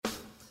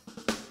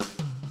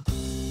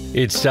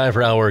It's time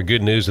for our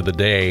good news of the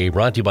day,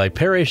 brought to you by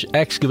Parrish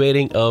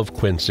Excavating of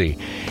Quincy.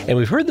 And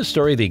we've heard the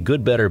story of the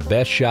Good, Better,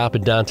 Best shop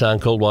in downtown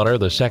Coldwater,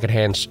 the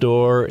secondhand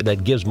store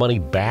that gives money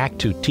back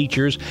to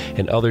teachers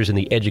and others in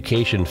the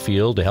education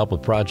field to help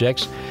with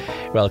projects.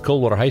 Well, at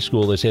Coldwater High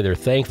School, they say they're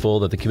thankful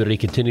that the community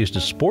continues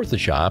to support the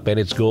shop and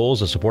its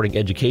goals of supporting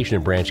education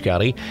in Branch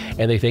County,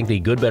 and they thank the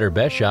Good, Better,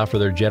 Best shop for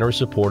their generous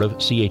support of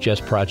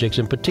CHS projects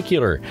in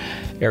particular.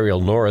 Ariel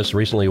Norris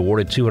recently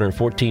awarded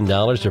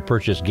 $214 to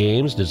purchase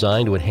games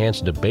designed to enhance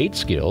debate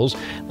skills.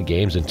 The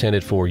games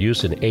intended for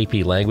use in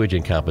AP language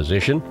and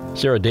composition.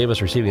 Sarah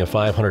Davis receiving a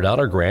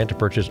 $500 grant to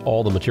purchase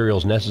all the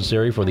materials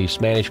necessary for the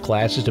Spanish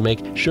classes to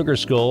make sugar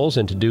skulls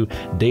and to do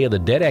Day of the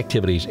Dead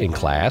activities in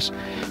class.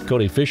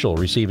 Cody Fischel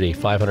received a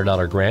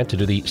 $500 grant to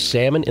do the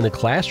Salmon in the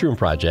Classroom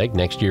project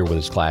next year with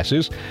his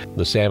classes.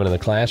 The Salmon in the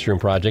Classroom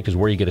project is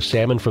where you get a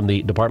salmon from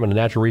the Department of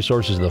Natural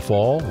Resources in the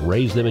fall,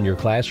 raise them in your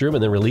classroom,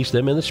 and then release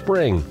them in the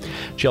spring.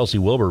 Chelsea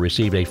Wilbur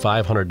received a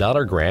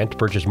 $500 grant to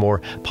purchase more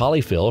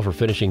polyfill for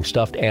finishing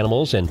stuffed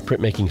animals and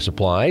printmaking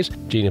supplies.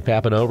 Gina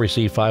Papineau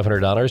received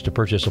 $500 to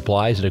purchase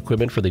supplies and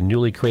equipment for the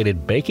newly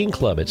created baking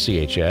club at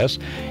CHS.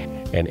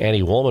 And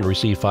Annie Woolman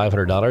received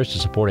 $500 to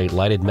support a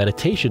lighted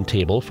meditation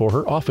table for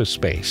her office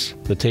space.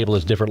 The table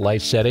has different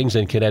light settings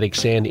and kinetic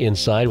sand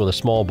inside with a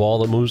small ball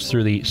that moves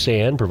through the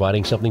sand,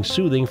 providing something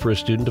soothing for a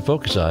student to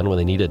focus on when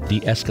they need to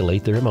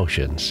de-escalate their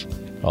emotions.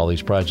 All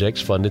these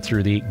projects funded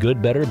through the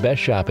Good, Better,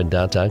 Best shop in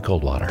downtown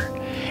Coldwater.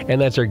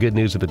 And that's our good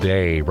news of the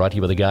day, brought to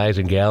you by the guys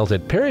and gals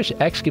at Parrish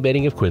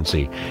Excavating of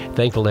Quincy.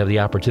 Thankful to have the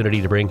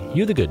opportunity to bring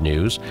you the good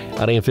news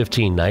on AM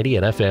 1590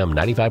 and FM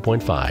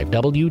 95.5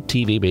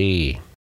 WTVB.